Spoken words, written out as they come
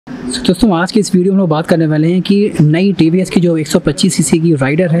दोस्तों आज की इस वीडियो में हम लोग बात करने वाले हैं कि नई TVS की जो 125 सीसी की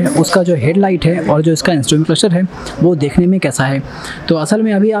राइडर है उसका जो हेडलाइट है और जो इसका इंस्ट्रूमेंट क्लस्टर है वो देखने में कैसा है। तो असल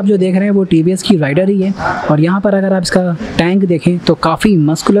में अभी आप जो देख रहे हैं वो TVS की राइडर ही है और यहाँ पर अगर आप इसका टैंक देखें तो काफ़ी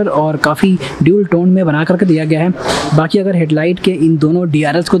मस्कुलर और काफ़ी ड्यूल टोन में बना करके दिया गया है। बाकी अगर हेडलाइट के इन दोनों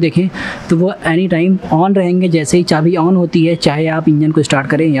DRLs को देखें तो वो एनी टाइम ऑन रहेंगे, जैसे ही चाबी ऑन होती है चाहे आप इंजन को स्टार्ट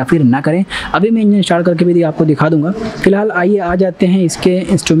करें या फिर ना करें। अभी मैं इंजन स्टार्ट करके भी आपको दिखा दूँगा। फिलहाल आइए आ जाते हैं इसके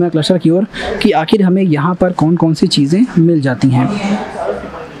इंस्ट्रूमेंट क्लस्टर की ओर कि आखिर हमें यहाँ पर कौन कौन सी चीज़ें मिल जाती हैं।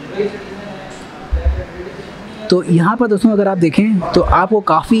 तो यहाँ पर दोस्तों अगर आप देखें तो आपको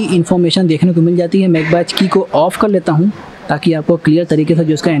काफ़ी इन्फॉर्मेशन देखने को मिल जाती है। मैं एक बार की को ऑफ़ कर लेता हूँ ताकि आपको क्लियर तरीके से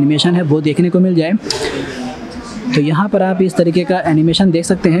जो इसका एनिमेशन है वो देखने को मिल जाए। तो यहाँ पर आप इस तरीके का एनिमेशन देख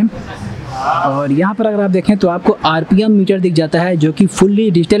सकते हैं और यहाँ पर अगर आप देखें तो आपको RPM मीटर दिख जाता है जो कि फुल्ली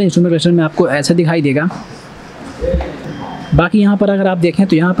डिजिटल इंस्ट्रूमेंट क्लस्टर में आपको ऐसा दिखाई देगा। बाकी यहाँ पर अगर आप देखें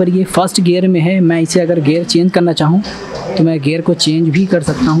तो यहाँ पर ये फर्स्ट गियर में है। मैं इसे अगर गियर चेंज करना चाहूँ तो मैं गियर को चेंज भी कर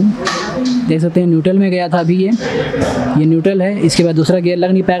सकता हूँ। देख सकते हैं न्यूट्रल में गया था अभी ये न्यूट्रल है। इसके बाद दूसरा गियर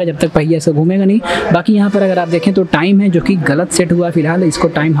लग नहीं पाएगा जब तक पहिया ऐसा घूमेगा नहीं। बाकी यहाँ पर अगर आप देखें तो टाइम है जो कि गलत सेट हुआ फिलहाल। इसको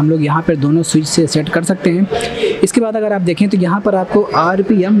टाइम हम लोग यहाँ पर दोनों स्विच से सेट कर सकते हैं। इसके बाद अगर आप देखें तो यहाँ पर आपको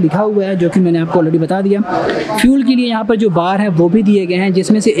RPM लिखा हुआ है जो कि मैंने आपको ऑलरेडी बता दिया। फ्यूल के लिए यहाँ पर जो बार है वो भी दिए गए हैं,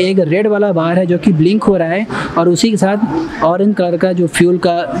 जिसमें से एक रेड वाला बार है जो कि ब्लिंक हो रहा है और उसी के साथ ऑरेंज कलर का जो फ्यूल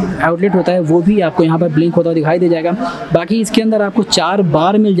का आउटलेट होता है वो भी आपको यहाँ पर ब्लिंक होता दिखाई दे जाएगा। बाकी इसके अंदर आपको 4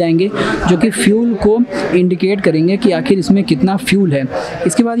 बार मिल जाएंगे जो कि फ्यूल को इंडिकेट करेंगे कि आखिर इसमें कितना फ्यूल है।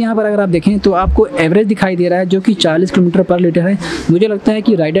 इसके बाद यहाँ पर अगर आप देखें तो आपको एवरेज दिखाई दे रहा है जो कि 40 किलोमीटर पर लीटर है। मुझे लगता है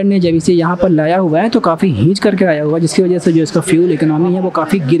कि राइडर ने जब इसे यहाँ पर लाया हुआ है तो काफ़ी हींच करके आया हुआ है, जिसकी वजह से जो इसका फ्यूल इकोनॉमी है वो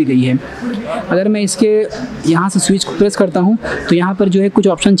काफ़ी गिर गई है। अगर मैं इसके यहाँ से स्विच को प्रेस करता हूँ तो यहाँ पर जो है कुछ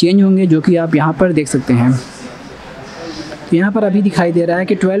ऑप्शन चेंज होंगे जो कि आप यहाँ पर देख सकते हैं। यहाँ पर अभी दिखाई दे रहा है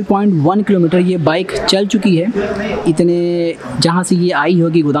कि 12.1 किलोमीटर ये बाइक चल चुकी है इतने जहाँ से ये आई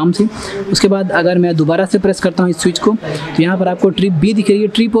होगी गोदाम से। उसके बाद अगर मैं दोबारा से प्रेस करता हूँ इस स्विच को तो यहाँ पर आपको ट्रिप B दिख रही है।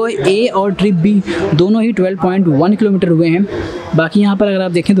 ट्रिप A और ट्रिप B दोनों ही 12.1 किलोमीटर हुए हैं। बाकी यहाँ पर अगर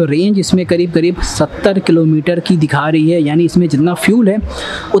आप देखें तो रेंज इसमें करीब 70 किलोमीटर की दिखा रही है, यानी इसमें जितना फ्यूल है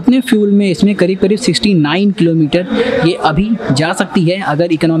उतने फ्यूल में इसमें करीब 69 किलोमीटर ये अभी जा सकती है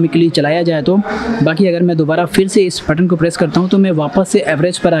अगर इकोनॉमिकली चलाया जाए तो। बाकी अगर मैं दोबारा फिर से इस बटन को प्रेस करता हूँ तो मैं वापस से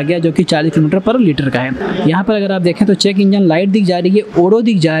एवरेज पर आ गया जो कि 40 किलोमीटर पर लीटर का है। यहाँ पर अगर आप देखें तो चेक इंजन लाइट दिख जा रही है, ओडो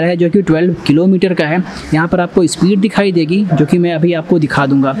दिख जा रहा है जो कि 12 किलोमीटर का है। यहाँ पर आपको स्पीड दिखाई देगी जो कि मैं अभी आपको दिखा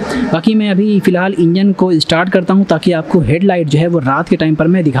दूंगा। बाकी मैं अभी फ़िलहाल इंजन को स्टार्ट करता हूँ ताकि आपको हेडलाइट जो है वो रात के टाइम पर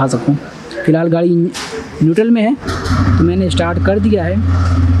मैं दिखा सकूँ। फ़िलहाल गाड़ी न्यूट्रल में है तो मैंने स्टार्ट कर दिया है।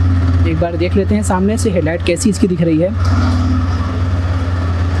 एक बार देख लेते हैं सामने से हेडलाइट कैसी इसकी दिख रही है।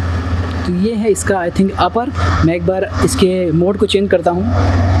 तो ये है इसका आई थिंक अपर। मैं एक बार इसके मोड को चेंज करता हूँ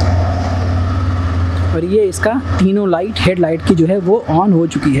और ये इसका तीनों लाइट हेडलाइट की जो है वो ऑन हो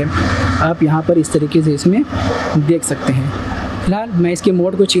चुकी है। आप यहाँ पर इस तरीके से इसमें देख सकते हैं। फिलहाल मैं इसके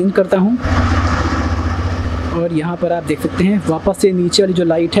मोड को चेंज करता हूँ और यहाँ पर आप देख सकते हैं वापस से नीचे वाली जो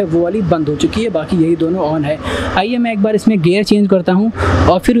लाइट है वो वाली बंद हो चुकी है, बाकी यही दोनों ऑन है। आइए मैं एक बार इसमें गियर चेंज करता हूँ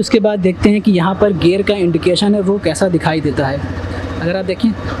और फिर उसके बाद देखते हैं कि यहाँ पर गियर का इंडिकेशन है वो कैसा दिखाई देता है। अगर आप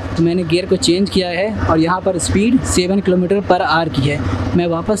देखें तो मैंने गियर को चेंज किया है और यहाँ पर स्पीड 7 किलोमीटर पर आवर की है। मैं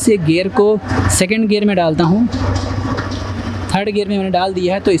वापस से गियर को सेकंड गियर में डालता हूँ, थर्ड गियर में मैंने डाल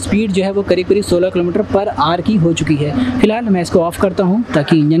दिया है तो स्पीड जो है वो करीब 16 किलोमीटर पर आवर की हो चुकी है। फिलहाल मैं इसको ऑफ़ करता हूँ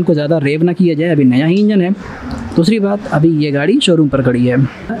ताकि इंजन को ज़्यादा रेव ना किया जाए, अभी नया ही इंजन है। दूसरी बात अभी ये गाड़ी शोरूम पर खड़ी है।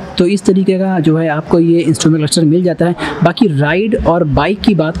 तो इस तरीके का जो है आपको ये इंस्ट्रूमेंट क्लस्टर मिल जाता है। बाकी राइड और बाइक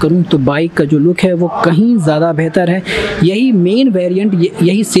की बात करूं तो बाइक का जो लुक है वो कहीं ज़्यादा बेहतर है। यही मेन वेरिएंट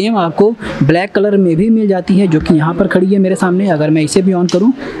यही सेम आपको ब्लैक कलर में भी मिल जाती है जो कि यहाँ पर खड़ी है मेरे सामने। अगर मैं इसे भी ऑन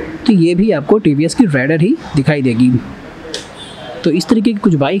करूँ तो ये भी आपको TVS की राइडर ही दिखाई देगी। तो इस तरीके की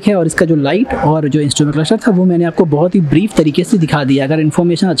कुछ बाइक है और इसका जो लाइट और जो इंस्ट्रूमेंट क्लस्टर था वो मैंने आपको बहुत ही ब्रीफ तरीके से दिखा दिया। अगर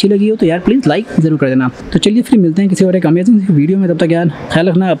इन्फॉर्मेशन अच्छी लगी हो तो यार प्लीज़ लाइक ज़रूर कर देना। तो चलिए फिर मिलते हैं किसी और एक अमेजिंग वीडियो में। तब तक यार ख्याल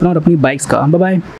रखना अपना और अपनी बाइक्स का। Bye bye.